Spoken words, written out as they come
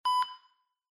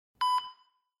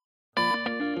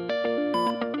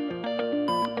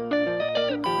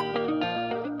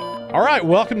All right,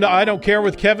 welcome to I Don't Care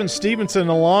with Kevin Stevenson.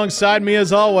 Alongside me,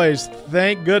 as always,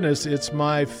 thank goodness, it's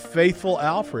my faithful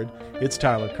Alfred. It's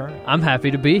Tyler Kern. I'm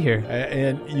happy to be here.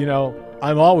 And you know,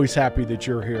 I'm always happy that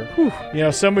you're here. Whew. You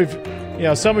know, some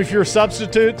of your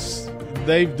substitutes,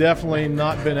 they've definitely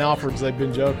not been Alfreds, they've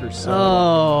been Jokers.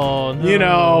 So, no. You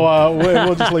know,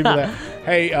 we'll just leave it at that.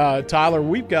 Hey, Tyler,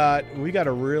 we've got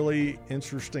a really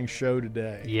interesting show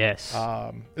today. Yes.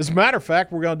 As a matter of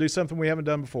fact, we're going to do something we haven't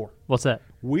done before. What's that?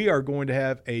 We are going to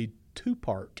have a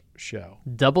two-part show.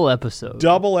 Double episode.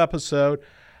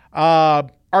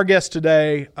 Our guest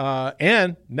today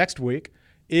and next week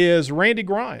is Randy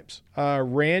Grimes.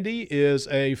 Randy is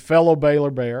a fellow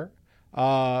Baylor Bear.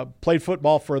 Played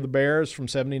football for the Bears from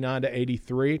 79 to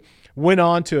 83. Went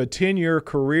on to a 10-year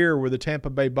career with the Tampa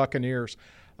Bay Buccaneers.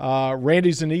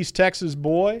 Randy's an East Texas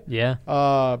boy. Yeah.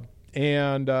 But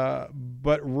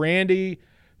Randy,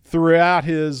 throughout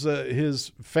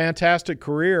his fantastic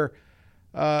career,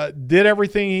 did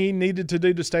everything he needed to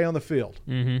do to stay on the field.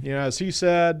 Mm-hmm. You know, as he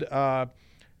said,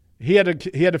 he had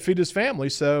to feed his family,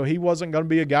 so he wasn't going to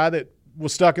be a guy that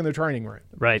was stuck in the training room.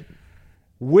 Right.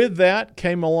 With that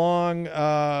came along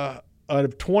a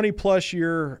 20-plus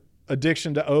year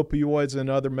addiction to opioids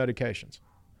and other medications.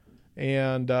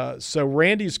 And so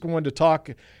Randy's going to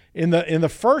talk in the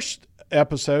first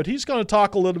episode. He's going to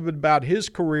talk a little bit about his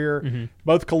career, mm-hmm.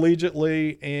 both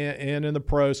collegiately and in the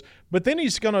pros. But then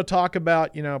he's going to talk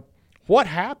about what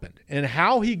happened and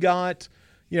how he got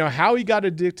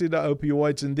addicted to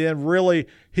opioids, and then really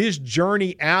his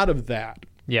journey out of that.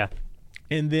 Yeah.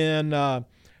 And then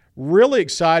really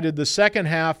excited. The second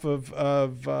half of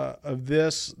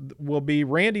this will be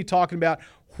Randy talking about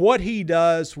what he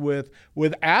does with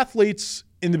athletes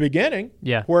in the beginning,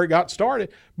 yeah, where it got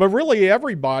started, but really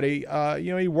everybody.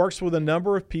 He works with a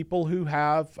number of people who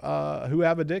have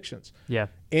addictions. Yeah,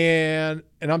 and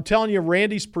I'm telling you,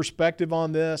 Randy's perspective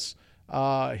on this,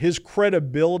 his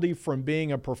credibility from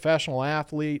being a professional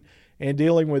athlete and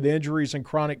dealing with injuries and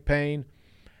chronic pain.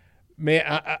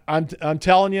 Man, I'm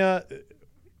telling you,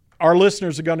 our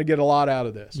listeners are going to get a lot out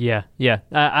of this. Yeah.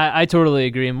 I totally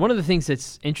agree. And one of the things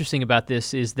that's interesting about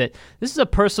this is that this is a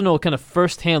personal kind of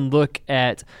firsthand look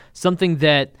at something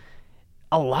that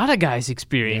a lot of guys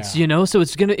experience, So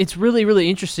it's really, really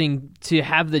interesting to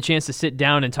have the chance to sit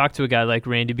down and talk to a guy like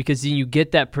Randy, because then you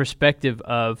get that perspective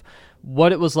of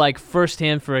what it was like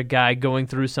firsthand for a guy going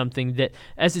through something that,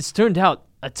 as it's turned out,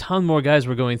 a ton more guys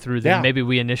were going through than maybe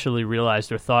we initially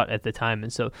realized or thought at the time.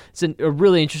 And so it's a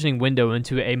really interesting window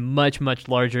into a much, much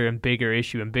larger and bigger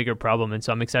issue and bigger problem. And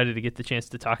so I'm excited to get the chance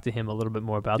to talk to him a little bit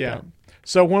more about that.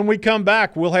 So when we come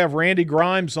back, we'll have Randy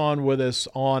Grimes on with us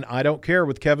on I Don't Care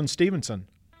with Kevin Stevenson.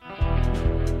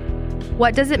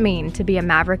 What does it mean to be a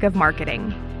maverick of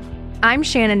marketing? I'm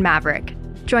Shannon Maverick.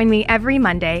 Join me every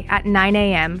Monday at 9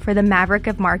 a.m. for the Maverick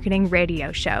of Marketing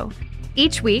radio show.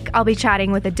 Each week, I'll be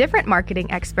chatting with a different marketing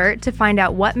expert to find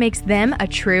out what makes them a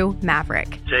true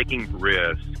maverick. Taking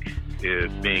risk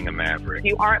is being a maverick. If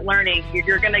you aren't learning,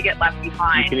 you're going to get left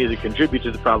behind. You can either contribute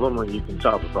to the problem or you can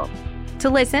solve the problem. To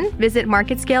listen, visit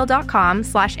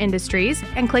marketscale.com/industries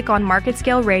and click on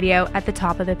MarketScale Radio at the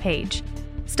top of the page.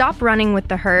 Stop running with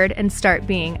the herd and start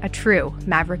being a true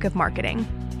maverick of marketing.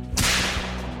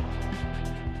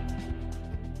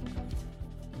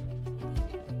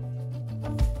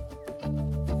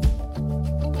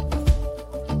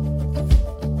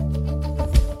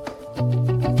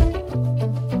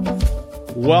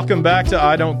 Welcome back to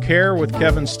I Don't Care with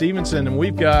Kevin Stevenson, and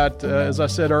we've got, as I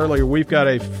said earlier, we've got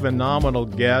a phenomenal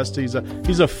guest. He's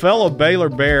a fellow Baylor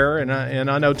Bear, and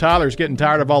I know Tyler's getting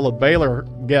tired of all the Baylor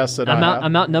guests that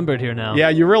I'm outnumbered here now. Yeah,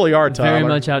 you really are, Tyler. Very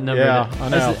much outnumbered. Yeah, I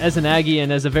know. As an Aggie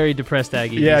and as a very depressed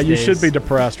Aggie. Yeah, you days. should be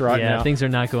depressed right now. Yeah, things are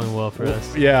not going well for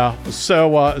us. Yeah.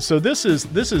 So this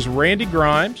is Randy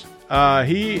Grimes.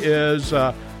 He is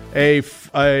a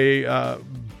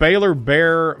Baylor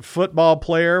Bear football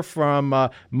player from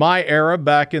my era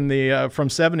back in the from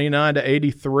 79 to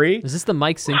 83. Is this the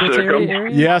Mike Singletary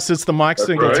era? Yes, it's the Mike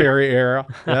Singletary era.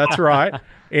 That's right.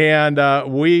 And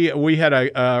we had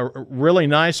a really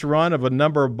nice run of a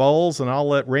number of bowls, and I'll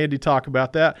let Randy talk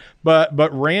about that. But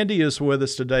Randy is with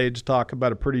us today to talk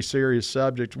about a pretty serious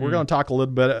subject. We're going to talk a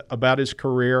little bit about his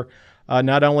career,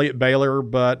 not only at Baylor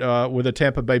but with the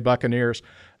Tampa Bay Buccaneers.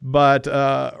 But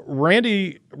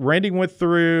Randy went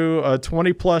through a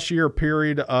 20-plus year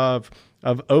period of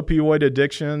opioid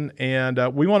addiction, and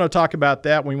we want to talk about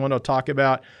that. We want to talk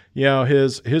about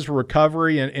his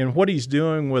recovery and what he's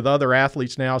doing with other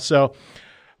athletes now. So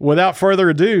without further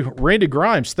ado, Randy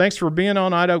Grimes, thanks for being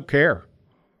on I Don't Care.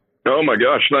 Oh my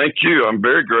gosh, thank you. I'm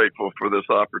very grateful for this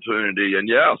opportunity. And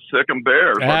yeah, Sikkim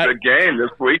Bears, a big game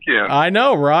this weekend. I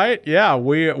know, right? Yeah,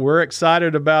 we're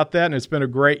excited about that, and it's been a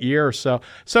great year. So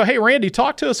hey, Randy,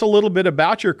 talk to us a little bit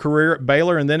about your career at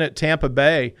Baylor and then at Tampa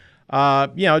Bay.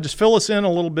 Just fill us in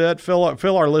a little bit, fill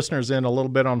our listeners in a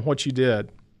little bit on what you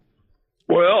did.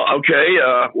 Well, okay.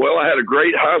 I had a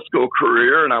great high school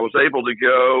career, and I was able to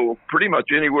go pretty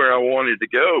much anywhere I wanted to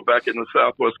go back in the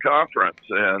Southwest Conference.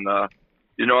 And,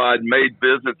 I'd made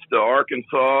visits to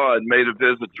Arkansas. I'd made a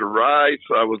visit to Rice.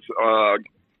 I was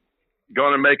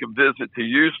going to make a visit to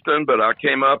Houston, but I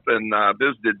came up and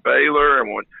visited Baylor.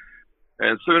 And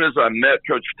as soon as I met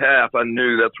Coach Taft, I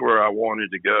knew that's where I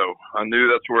wanted to go. I knew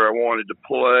that's where I wanted to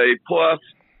play. Plus,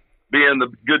 being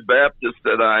the good Baptist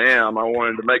that I am, I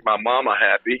wanted to make my mama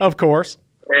happy. Of course.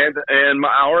 And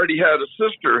I already had a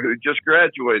sister who just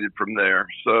graduated from there.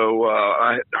 So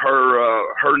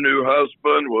her new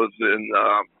husband was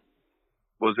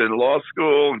in law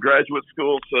school and graduate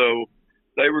school. So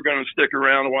they were going to stick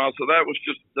around a while. So that was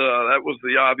that was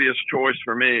the obvious choice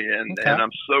for me. And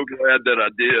I'm so glad that I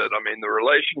did. I mean, the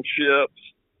relationships,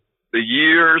 the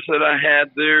years that I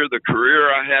had there, the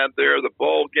career I had there, the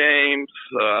bowl games,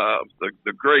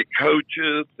 the great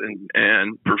coaches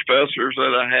and professors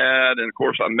that I had. And, of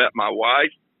course, I met my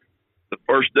wife the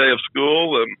first day of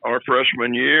school, our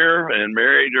freshman year, and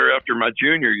married her after my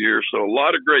junior year. So a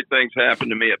lot of great things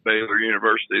happened to me at Baylor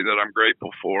University that I'm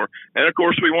grateful for. And, of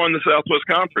course, we won the Southwest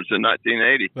Conference in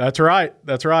 1980. That's right.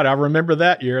 I remember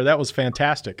that year. That was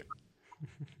fantastic.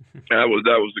 That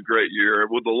was a great year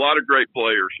with a lot of great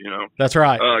players, That's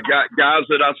right. Guys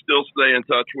that I still stay in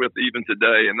touch with even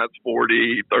today, and that's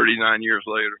 39 years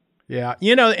later. Yeah,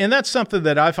 and that's something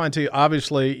that I find too.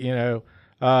 Obviously,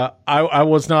 I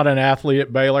was not an athlete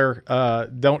at Baylor.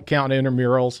 Don't count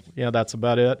intramurals. That's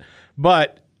about it.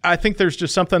 But I think there's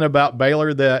just something about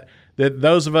Baylor that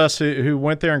those of us who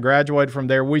went there and graduated from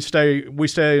there, we stay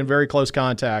in very close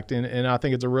contact, and I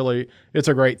think it's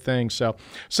a great thing. So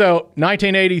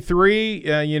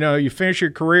 1983, you finish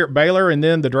your career at Baylor, and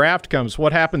then the draft comes.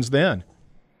 What happens then?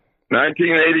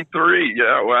 1983,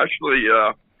 yeah. Well, actually,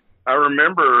 I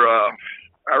remember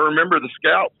the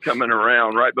scouts coming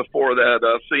around right before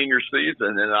that senior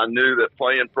season, and I knew that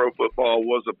playing pro football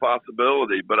was a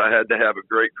possibility, but I had to have a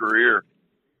great career.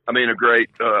 A great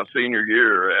senior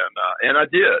year, and I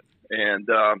did. And,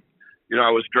 I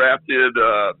was drafted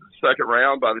second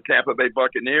round by the Tampa Bay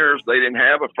Buccaneers. They didn't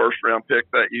have a first-round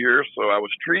pick that year, so I was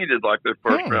treated like their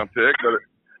first-round pick. But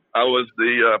I was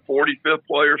the 45th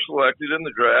player selected in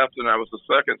the draft, and I was the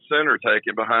second center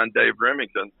taken behind Dave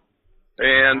Remington.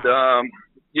 And,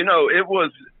 it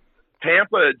was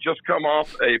Tampa had just come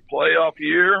off a playoff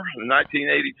year, the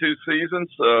 1982 season,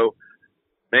 so –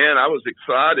 man, I was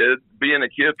excited being a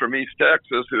kid from East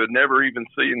Texas who had never even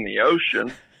seen the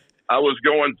ocean. I was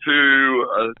going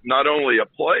to not only a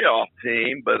playoff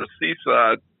team, but a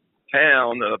seaside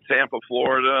town of Tampa,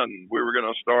 Florida, and we were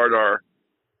going to start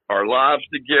our lives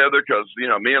together because,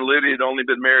 me and Lydia had only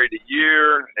been married a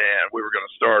year, and we were going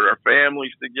to start our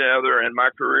families together. And my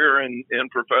career in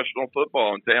professional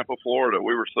football in Tampa, Florida,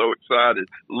 we were so excited.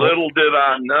 Little did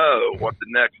I know what the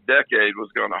next decade was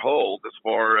going to hold as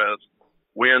far as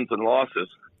wins and losses.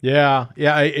 Yeah.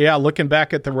 Looking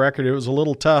back at the record, it was a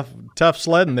little tough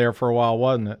sledding there for a while,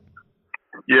 wasn't it?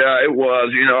 Yeah, it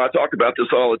was. I talk about this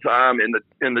all the time. In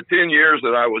the 10 years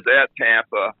that I was at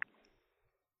Tampa,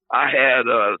 I had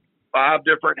 5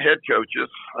 different head coaches.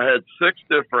 I had 6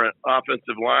 different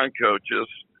offensive line coaches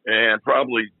and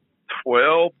probably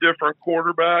 12 different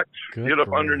quarterbacks get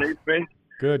up underneath me.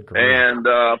 Good grief. And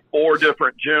 4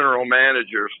 different general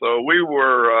managers. So we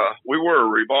were a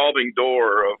revolving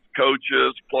door of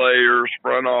coaches, players,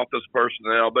 front office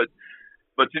personnel. But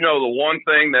the one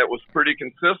thing that was pretty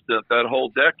consistent that whole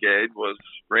decade was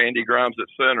Randy Grimes at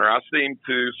center. I seemed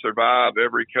to survive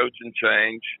every coaching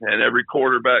change and every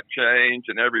quarterback change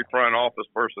and every front office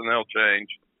personnel change.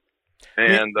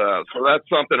 And so that's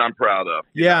something I'm proud of.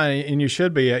 Yeah, and you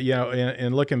should be.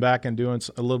 And looking back and doing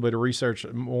a little bit of research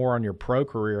more on your pro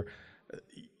career,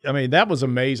 that was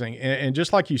amazing. And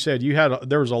just like you said,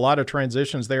 there was a lot of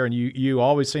transitions there, and you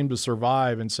always seemed to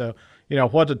survive. And so,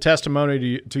 what a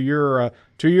testimony to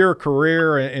your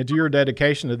career and to your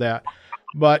dedication to that.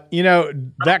 But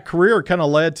that career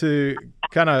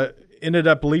ended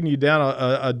up leading you down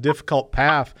a difficult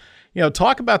path.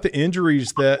 Talk about the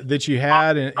injuries that you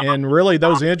had and really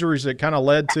those injuries that kind of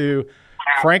led to,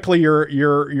 frankly,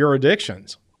 your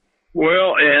addictions.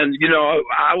 Well, and,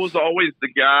 I was always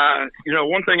the guy,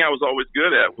 one thing I was always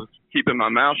good at was keeping my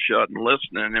mouth shut and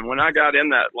listening. And when I got in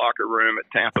that locker room at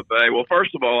Tampa Bay, well,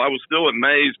 first of all, I was still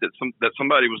amazed that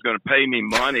somebody was going to pay me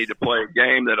money to play a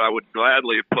game that I would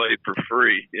gladly have played for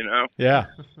free, Yeah.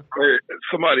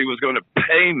 Somebody was going to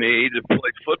pay me to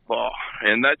play football,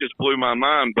 and that just blew my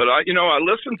mind. But I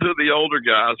listened to the older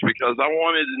guys because I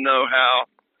wanted to know how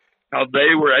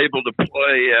they were able to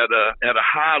play at a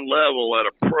high level, at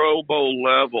a Pro Bowl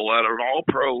level, at an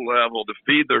All-Pro level, to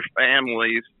feed their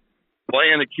families,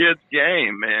 playing a kid's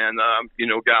game. And,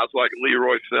 guys like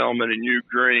Leroy Selman and Hugh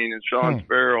Green and Sean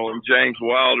Sparrow and James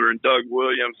Wilder and Doug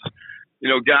Williams,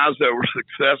 guys that were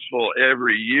successful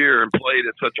every year and played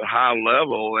at such a high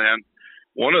level. And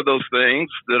one of those things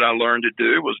that I learned to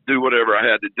do was do whatever I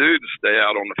had to do to stay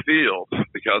out on the field,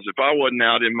 because if I wasn't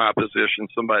out in my position,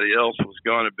 somebody else was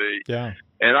going to be. Yeah.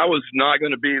 And I was not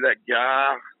going to be that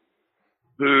guy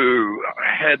who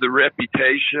had the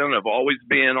reputation of always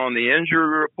being on the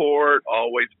injury report,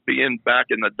 always being back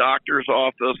in the doctor's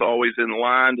office, always in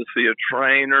line to see a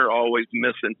trainer, always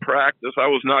missing practice. I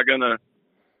was not going to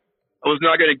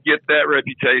get that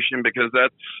reputation, because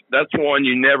that's one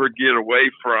you never get away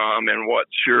from, and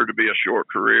what's sure to be a short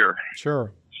career.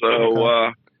 Sure. So,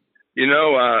 okay.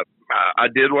 I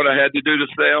did what I had to do to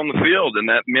stay on the field, and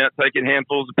that meant taking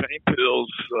handfuls of pain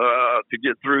pills to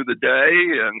get through the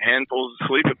day and handfuls of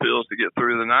sleeping pills to get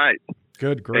through the night.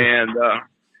 Good grief. And,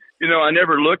 I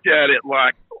never looked at it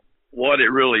like what it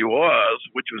really was,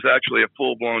 which was actually a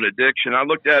full-blown addiction. I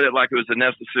looked at it like it was a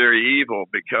necessary evil,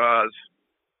 because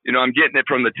I'm getting it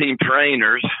from the team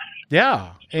trainers.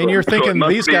 Yeah, and you're thinking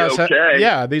these guys,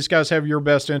 okay. These guys have your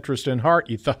best interest in heart,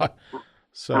 you thought.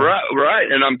 So. Right,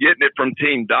 and I'm getting it from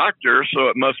team doctors, so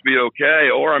it must be okay.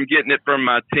 Or I'm getting it from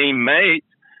my teammates.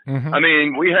 Mm-hmm. I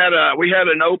mean, we had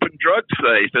an open drug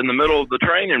safe in the middle of the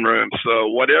training room, so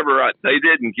whatever they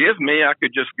didn't give me, I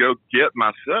could just go get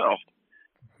myself.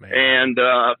 Man. And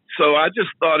so I just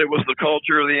thought it was the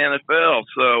culture of the NFL.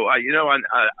 So I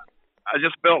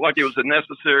just felt like it was a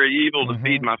necessary evil to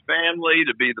feed my family,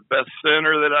 to be the best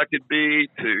center that I could be,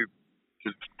 to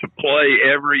play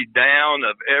every down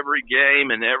of every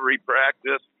game and every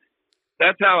practice.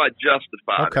 That's how I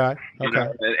justified it.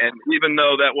 Okay. And even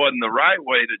though that wasn't the right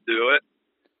way to do it,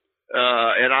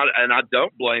 and I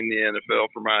don't blame the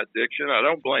NFL for my addiction. I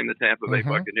don't blame the Tampa Bay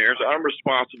Buccaneers. I'm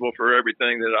responsible for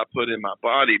everything that I put in my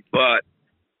body, but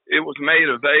it was made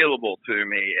available to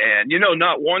me. And,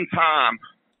 not one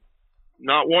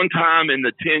time in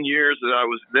the 10 years that I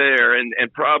was there,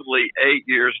 and probably 8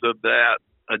 years of that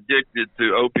addicted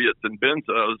to opiates and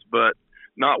benzos, but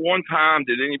not one time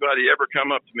did anybody ever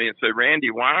come up to me and say, "Randy,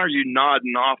 why are you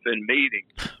nodding off in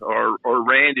meetings?" Or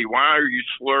 "Randy, why are you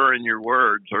slurring your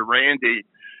words?" Or "Randy,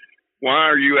 why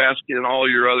are you asking all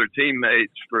your other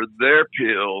teammates for their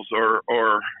pills?" Or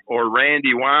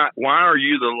 "Randy, why are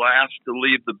you the last to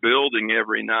leave the building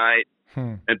every night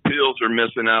and pills are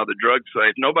missing out of the drug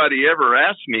safe?" Nobody ever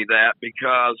asked me that,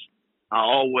 because I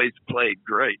always played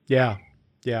great. Yeah.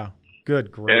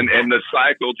 Good grief. And the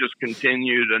cycle just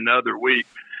continued another week.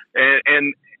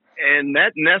 And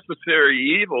that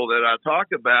necessary evil that I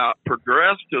talk about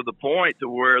progressed to the point to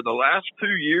where the last 2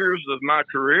 years of my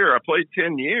career, I played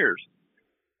 10 years.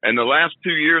 And the last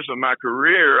 2 years of my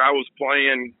career, I was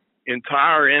playing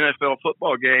entire NFL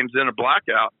football games in a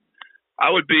blackout.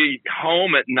 I would be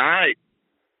home at night,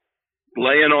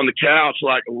 laying on the couch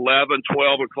like 11,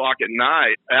 12 o'clock at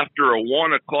night after a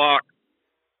 1 o'clock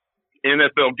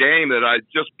NFL game that I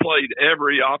just played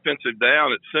every offensive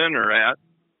down at center at.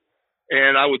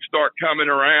 And I would start coming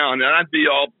around, and I'd be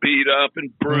all beat up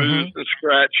and bruised and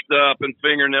scratched up and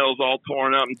fingernails all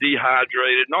torn up and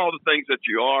dehydrated and all the things that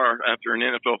you are after an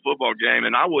NFL football game.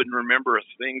 And I wouldn't remember a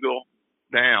single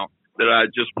down that I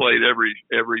just played every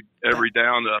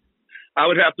down up. I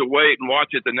would have to wait and watch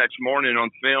it the next morning on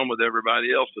film with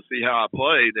everybody else to see how I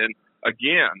played. And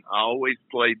again, I always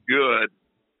played good,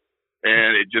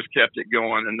 and it just kept it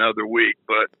going another week.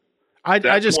 But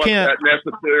I just can't. That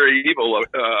necessary evil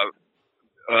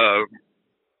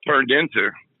turned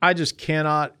into. I just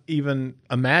cannot even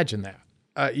imagine that.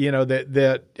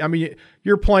 That I mean,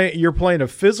 you're playing a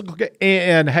physical game,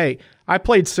 and hey, I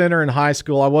played center in high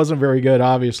school. I wasn't very good,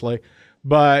 obviously,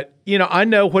 but I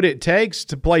know what it takes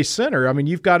to play center. I mean,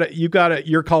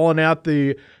 you're calling out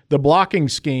the blocking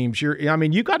schemes.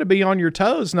 You got to be on your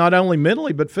toes, not only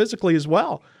mentally but physically as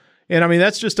well. And I mean,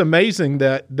 that's just amazing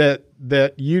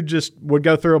that you just would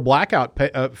go through a blackout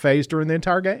phase during the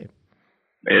entire game.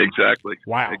 Exactly.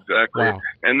 Wow. Exactly. Wow.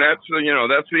 And that's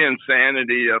the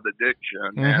insanity of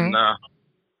addiction. And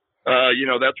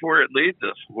that's where it leads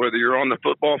us, whether you're on the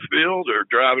football field or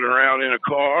driving around in a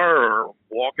car or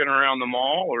walking around the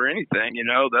mall or anything.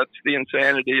 That's the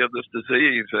insanity of this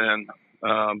disease. And,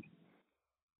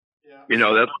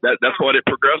 that's what it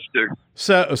progressed to.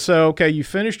 So okay, you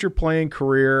finished your playing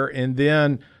career, and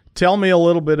then tell me a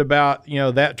little bit about,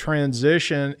 that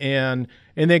transition and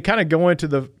then kind of go into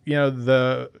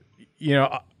the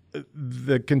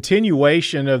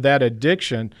continuation of that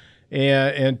addiction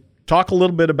and talk a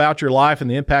little bit about your life and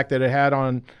the impact that it had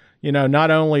on, not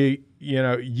only,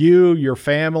 you, your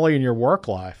family, and your work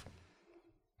life.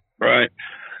 Right.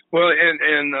 Well,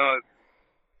 and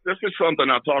this is something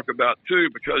I talk about too,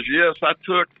 because yes, I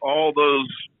took all those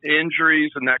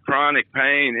injuries and that chronic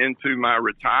pain into my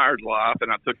retired life,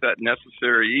 and I took that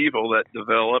necessary evil that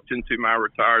developed into my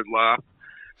retired life.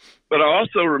 But I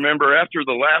also remember after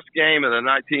the last game of the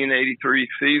 1983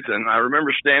 season, I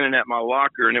remember standing at my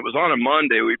locker, and it was on a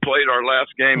Monday. We played our last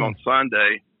game on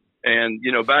Sunday. And,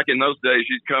 back in those days,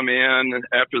 you'd come in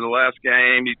after the last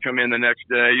game, you'd come in the next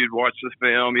day, you'd watch the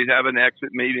film, you'd have an exit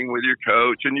meeting with your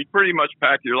coach, and you'd pretty much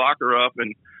pack your locker up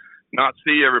and not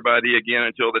see everybody again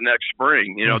until the next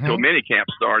spring, until minicamp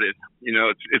started.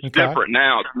 It's different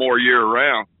now. It's more year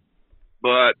round.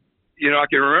 But, I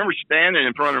can remember standing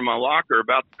in front of my locker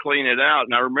about to clean it out,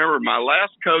 and I remember my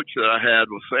last coach that I had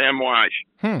was Sam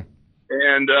Weish.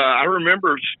 And I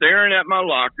remember staring at my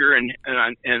locker, and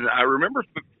I remember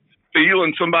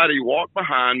feeling somebody walk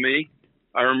behind me.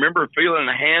 I remember feeling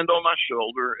a hand on my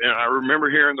shoulder, and I remember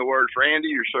hearing the words, "Randy,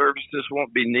 your services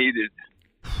won't be needed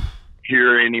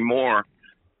here anymore."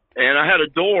 And I had a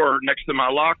door next to my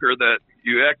locker that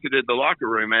you exited the locker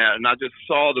room at, and I just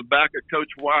saw the back of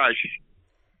Coach Weish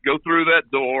go through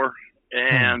that door,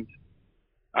 and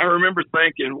I remember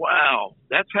thinking, wow,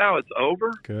 that's how it's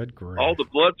over? Good grief. All the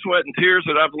blood, sweat, and tears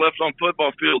that I've left on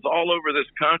football fields all over this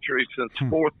country since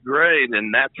fourth grade,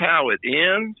 and that's how it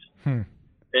ends? And,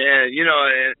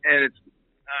 and it's,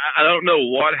 I don't know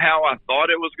how I thought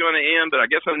it was going to end, but I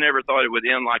guess I never thought it would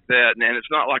end like that. And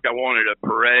it's not like I wanted a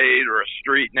parade or a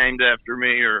street named after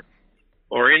me or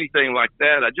anything like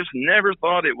that. I just never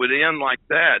thought it would end like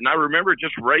that. And I remember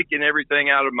just raking everything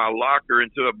out of my locker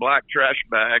into a black trash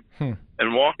bag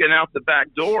and walking out the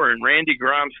back door, and Randy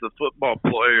Grimes, the football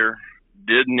player,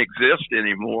 didn't exist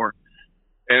anymore.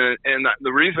 And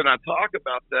the reason I talk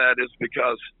about that is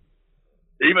because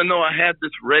even though I had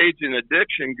this rage and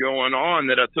addiction going on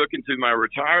that I took into my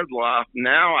retired life,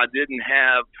 now I didn't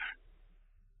have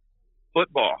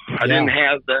football. I didn't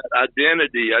have that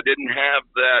identity. I didn't have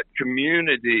that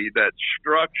community, that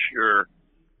structure.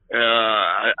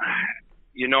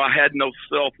 I had no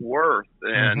self-worth,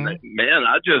 and man,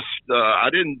 I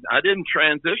didn't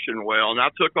transition well, and I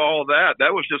took all of that.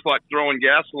 That was just like throwing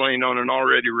gasoline on an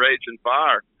already raging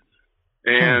fire.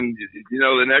 And,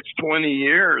 the next 20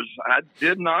 years, I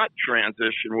did not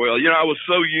transition well. I was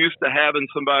so used to having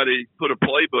somebody put a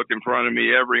playbook in front of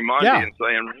me every Monday and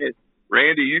saying, "Hey,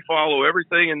 Randy, you follow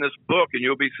everything in this book and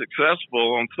you'll be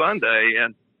successful on Sunday."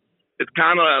 And it's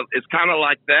kind of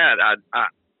like that.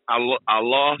 I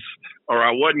lost, or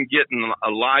I wasn't getting a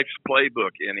life's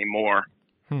playbook anymore.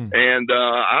 And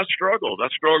I struggled. I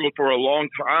struggled for a long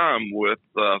time with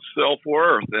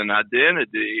self-worth and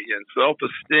identity and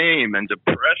self-esteem and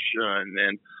depression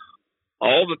and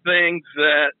all the things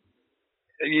that,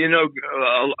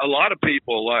 a lot of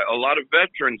people, a lot of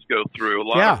veterans go through, a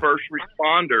lot of first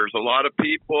responders, a lot of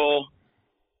people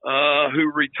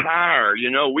who retire.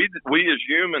 We as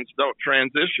humans don't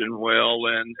transition well,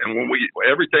 and when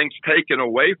everything's taken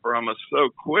away from us so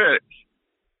quick,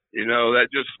 that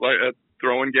just like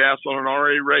throwing gas on an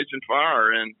already raging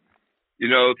fire. And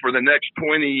for the next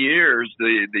 20 years,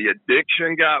 the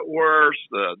addiction got worse.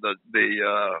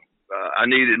 I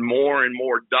needed more and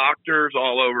more doctors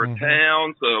all over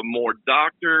town, so more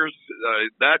doctors.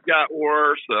 That got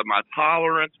worse. My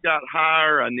tolerance got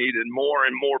higher. I needed more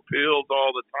and more pills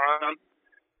all the time,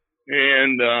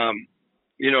 and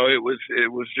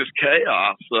it was just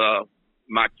chaos.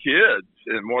 My kids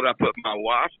and what I put my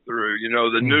wife through.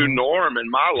 The new norm in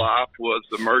my life was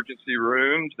emergency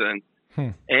rooms and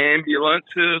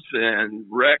ambulances and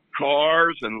wrecked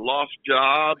cars and lost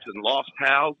jobs and lost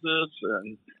houses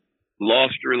and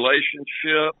lost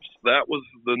relationships. That was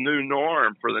the new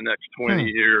norm for the next 20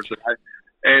 years.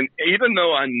 And even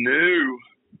though I knew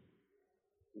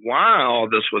why all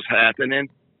this was happening,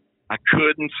 I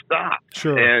couldn't stop.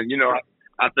 Sure. And,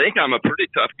 I think I'm a pretty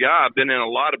tough guy. I've been in a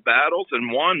lot of battles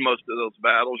and won most of those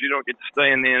battles. You don't get to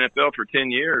stay in the NFL for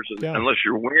 10 years unless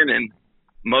you're winning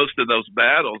most of those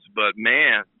battles. But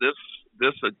man,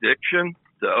 this addiction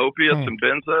to opiates and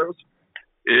benzos,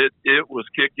 it was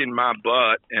kicking my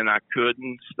butt, and I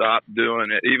couldn't stop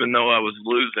doing it, even though I was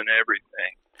losing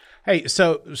everything. Hey,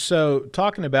 so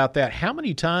talking about that, how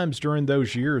many times during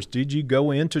those years did you go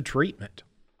into treatment?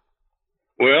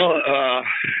 Well,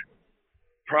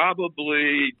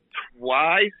 probably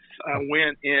twice. I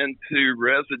went into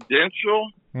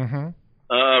residential. Mm-hmm.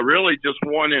 Really just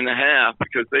 1.5,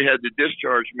 because they had to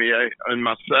discharge me in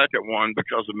my second one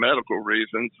because of medical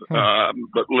reasons.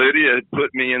 But Lydia had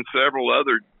put me in several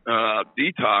other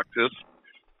detoxes.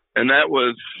 And that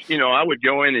was, I would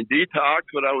go in and detox,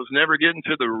 but I was never getting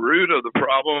to the root of the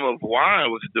problem of why I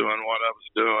was doing what I was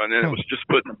doing. And it was just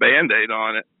putting a Band-Aid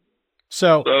on it.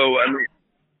 So I mean,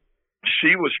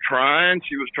 she was trying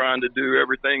to do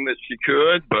everything that she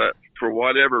could, but for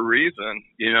whatever reason,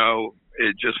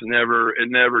 it just never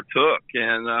took.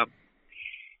 And,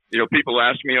 people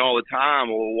ask me all the time,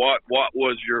 well, what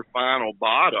was your final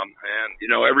bottom?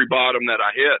 And, every bottom that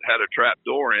I hit had a trap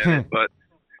door in it, but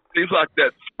it seems like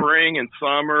that spring and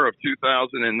summer of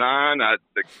 2009,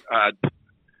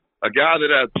 a guy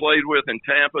that I had played with in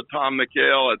Tampa, Tom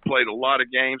McHale, I'd played a lot of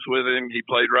games with him. He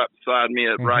played right beside me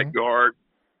at right guard.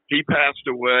 He passed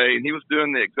away, and he was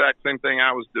doing the exact same thing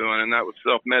I was doing, and that was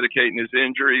self-medicating his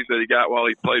injuries that he got while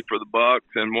he played for the Bucks.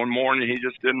 And one morning, he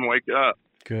just didn't wake up.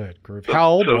 Good grief. How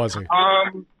old was he?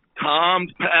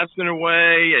 Tom's passing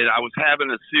away, and I was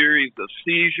having a series of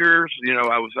seizures.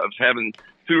 I was having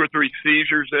 2 or 3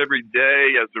 seizures every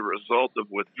day as a result of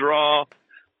withdrawal.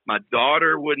 My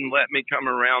daughter wouldn't let me come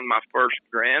around my first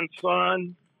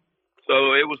grandson.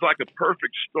 So it was like a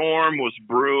perfect storm was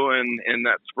brewing in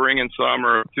that spring and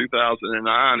summer of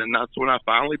 2009. And that's when I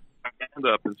finally put my hand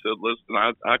up and said, listen,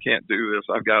 I can't do this.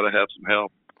 I've got to have some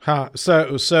help.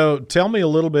 So tell me a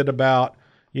little bit about,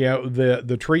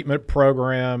 the treatment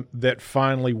program that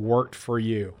finally worked for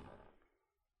you.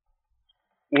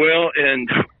 Well, and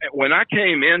when I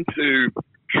came into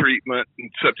treatment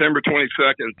September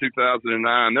 22nd,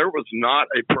 2009, there was not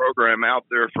a program out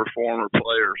there for former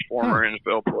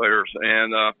NFL players.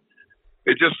 And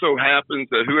it just so happens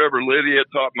that whoever Lydia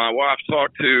my wife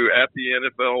talked to at the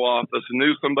NFL office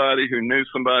knew somebody who knew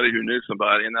somebody who knew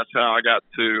somebody. And that's how I got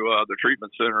to the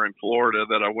treatment center in Florida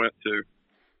that I went to.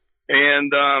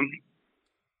 And,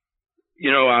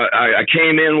 I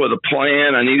came in with a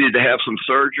plan. I needed to have some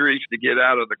surgeries to get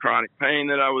out of the chronic pain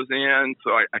that I was in.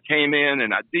 So I came in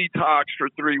and I detoxed for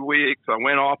 3 weeks. I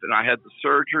went off and I had the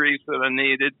surgeries that I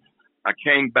needed. I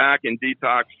came back and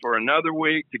detoxed for another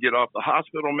week to get off the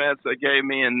hospital meds they gave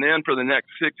me. And then for the next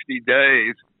 60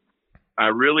 days, I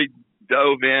really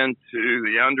dove into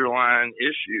the underlying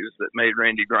issues that made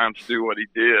Randy Grimes do what he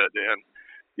did. And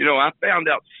I found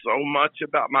out so much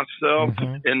about myself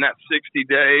in that 60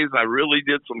 days. I really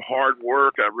did some hard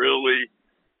work. I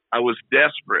was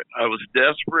desperate. I was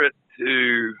desperate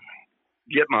to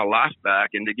get my life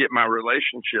back and to get my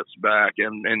relationships back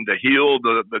and to heal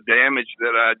the damage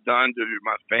that I'd done to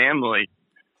my family.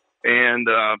 And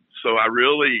so I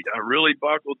really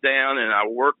buckled down and I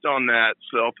worked on that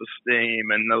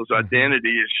self-esteem and those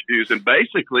identity issues. And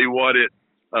basically what it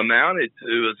amounted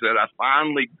to is that I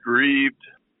finally grieved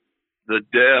the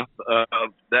death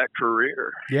of that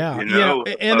career. Yeah.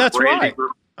 And that's right.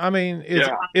 I mean,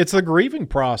 it's a grieving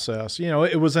process.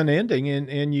 It was an ending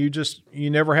and you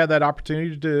never had that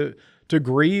opportunity to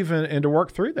grieve and to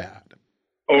work through that.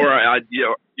 Or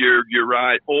you're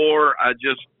right. Or I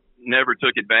just never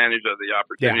took advantage of the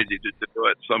opportunity to do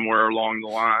it somewhere along the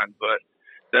line. But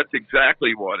that's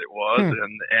exactly what it was.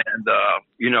 And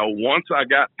once I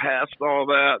got past all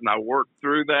that and I worked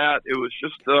through that, it was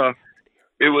just,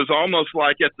 it was almost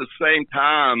like at the same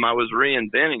time I was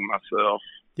reinventing myself.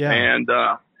 Yeah. And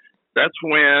that's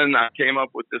when I came up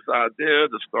with this idea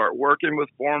to start working with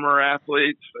former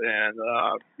athletes. And,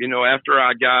 after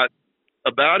I got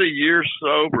about a year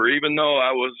sober, even though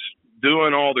I was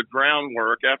doing all the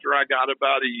groundwork, after I got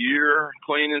about a year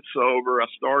clean and sober, I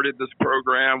started this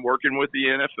program working with the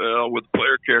NFL, with the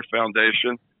Player Care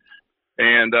Foundation.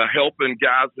 And helping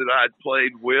guys that I'd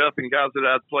played with and guys that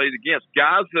I'd played against,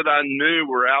 guys that I knew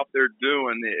were out there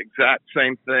doing the exact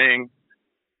same thing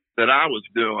that I was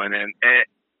doing. And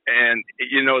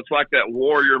it's like that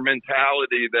warrior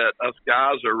mentality that us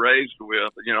guys are raised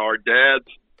with. Our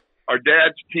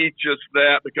dads teach us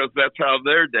that because that's how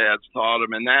their dads taught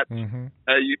them. And that's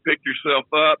how you pick yourself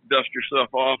up, dust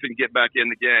yourself off, and get back in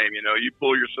the game. You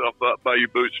pull yourself up by your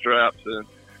bootstraps, and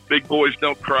big boys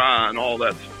don't cry and all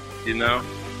that stuff.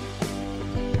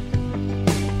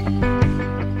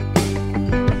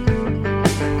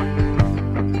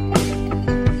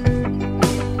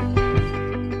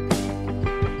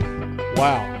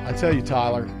 Wow. I tell you,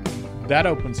 Tyler, that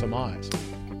opened some eyes.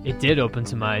 It did open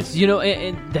some eyes. You know,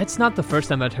 and that's not the first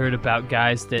time I'd heard about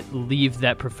guys that leave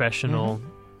that professional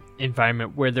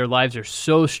environment where their lives are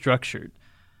so structured,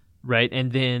 right?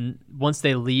 And then once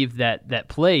they leave that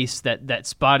place, that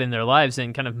spot in their lives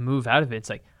and kind of move out of it, it's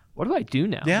like, what do I do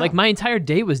now? Yeah. Like my entire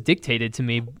day was dictated to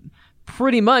me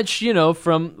pretty much, you know,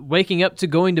 from waking up to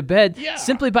going to bed,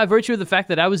 simply by virtue of the fact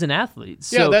that I was an athlete.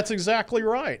 So, yeah, that's exactly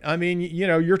right. I mean, you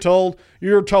know, you're told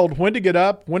when to get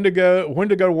up, when to go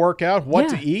to work out, what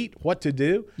to eat, what to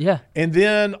do. Yeah. And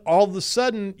then all of a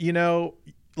sudden, you know,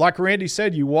 like Randy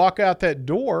said, you walk out that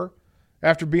door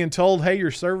after being told, hey,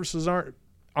 your services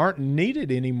aren't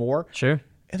needed anymore. Sure.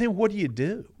 And then what do you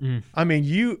do? I mean,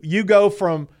 you go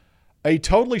from a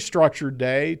totally structured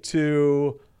day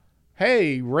to,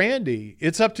 hey, Randy,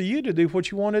 it's up to you to do what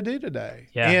you want to do today.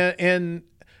 Yeah. And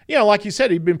you know, like you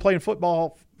said, he'd been playing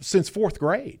football since 4th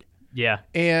grade. Yeah.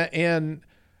 And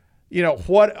you know,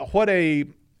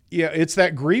 it's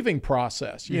that grieving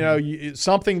process. You know,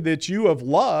 something that you have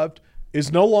loved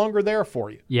is no longer there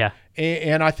for you. Yeah.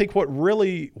 And I think what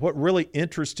really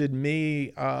interested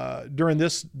me during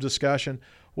this discussion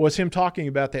was him talking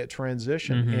about that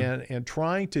transition and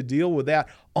trying to deal with that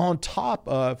on top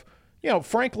of, you know,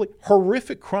 frankly,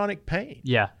 horrific chronic pain.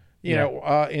 Yeah. You know,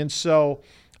 and so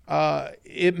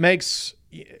it makes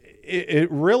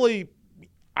it really,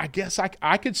 I guess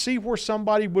I could see where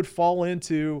somebody would fall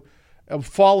into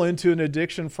an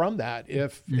addiction from that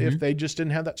if they just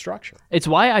didn't have that structure. It's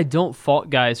why I don't fault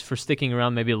guys for sticking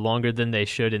around maybe longer than they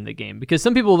should in the game, because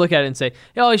some people look at it and say,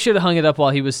 oh, he should have hung it up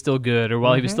while he was still good or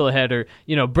while he was still ahead, or,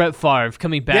 you know, Brett Favre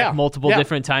coming back multiple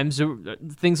different times, or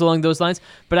things along those lines.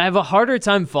 But I have a harder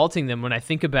time faulting them when I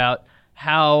think about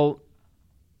how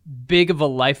big of a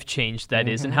life change that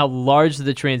is and how large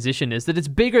the transition is, that it's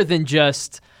bigger than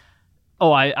just,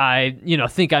 oh, I you know,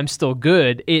 think I'm still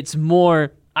good. It's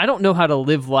more, I don't know how to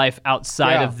live life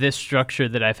outside of this structure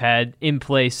that I've had in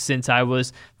place since I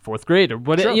was 4th grade or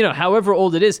whatever, you know, however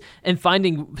old it is, and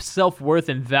finding self-worth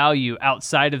and value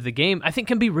outside of the game, I think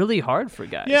can be really hard for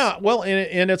guys. Yeah, well,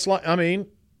 and it's like, I mean,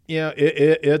 you know,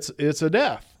 it's a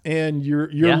death, and you're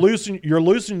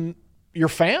losing your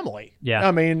family. Yeah.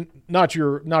 I mean, not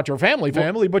your family,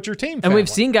 but your team family. And we've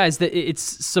seen guys that it's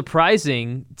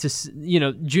surprising to, you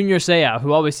know, Junior Seau,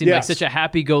 who always seemed like such a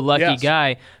happy-go-lucky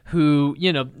guy, who,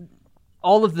 you know,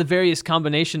 all of the various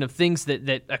combination of things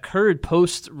that occurred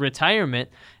post-retirement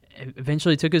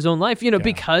eventually took his own life, you know,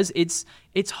 because it's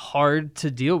hard to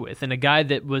deal with. And a guy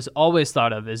that was always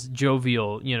thought of as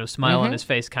jovial, you know, smile on his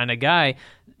face kind of guy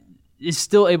is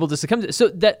still able to succumb to it. So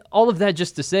that all of that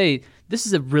just to say, this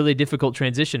is a really difficult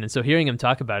transition. And so hearing him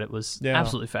talk about it was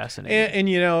absolutely fascinating. And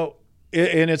you know,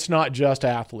 and it's not just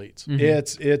athletes.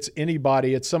 It's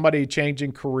anybody. It's somebody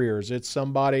changing careers. It's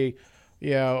somebody,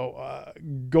 you know,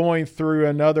 going through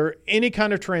any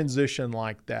kind of transition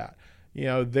like that. You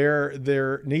know,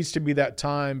 there needs to be that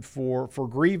time for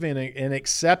grieving and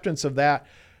acceptance of that.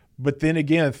 But then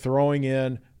again, throwing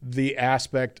in the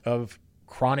aspect of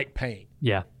chronic pain.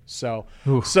 Yeah. So,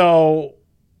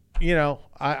 you know,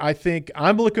 I think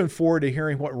I'm looking forward to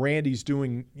hearing what Randy's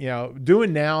doing now.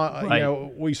 Right. You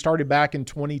know, we started back in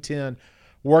 2010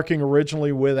 working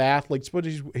originally with athletes, but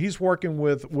he's working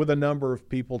with a number of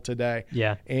people today.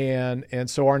 Yeah. And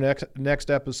so our next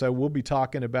episode, we'll be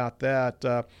talking about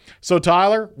that. So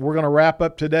Tyler, we're going to wrap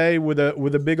up today with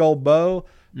a big old bow.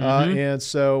 And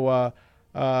so,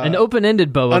 an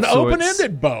open-ended bow of sorts.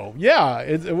 Open-ended bow, yeah.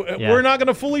 We're not going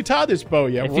to fully tie this bow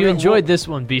yet. If you enjoyed this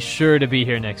one, be sure to be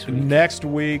here next week. Next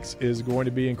week's is going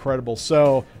to be incredible.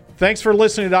 So thanks for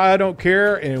listening to I Don't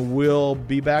Care, and we'll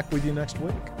be back with you next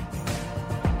week.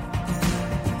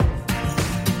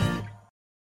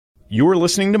 You're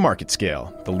listening to Market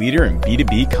Scale, the leader in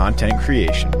B2B content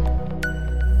creation.